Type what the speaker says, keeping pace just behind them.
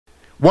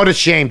What a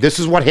shame. This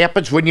is what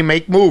happens when you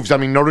make moves. I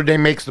mean, Notre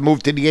Dame makes the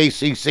move to the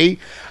ACC.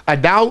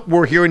 And now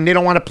we're hearing they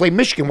don't want to play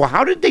Michigan. Well,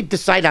 how did they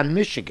decide on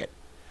Michigan?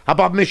 How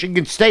about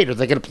Michigan State? Are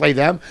they going to play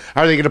them?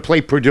 Are they going to play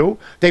Purdue?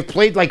 They've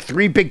played like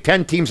 3 Big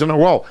Ten teams in a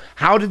row.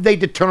 How did they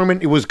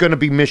determine it was going to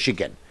be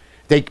Michigan?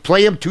 They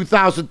play them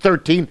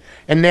 2013,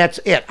 and that's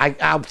it.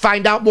 I'll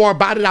find out more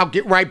about it. I'll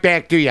get right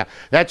back to you.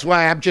 That's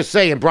why I'm just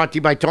saying, brought to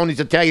you by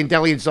Tony's Italian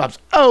Deli and Subs.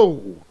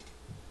 Oh!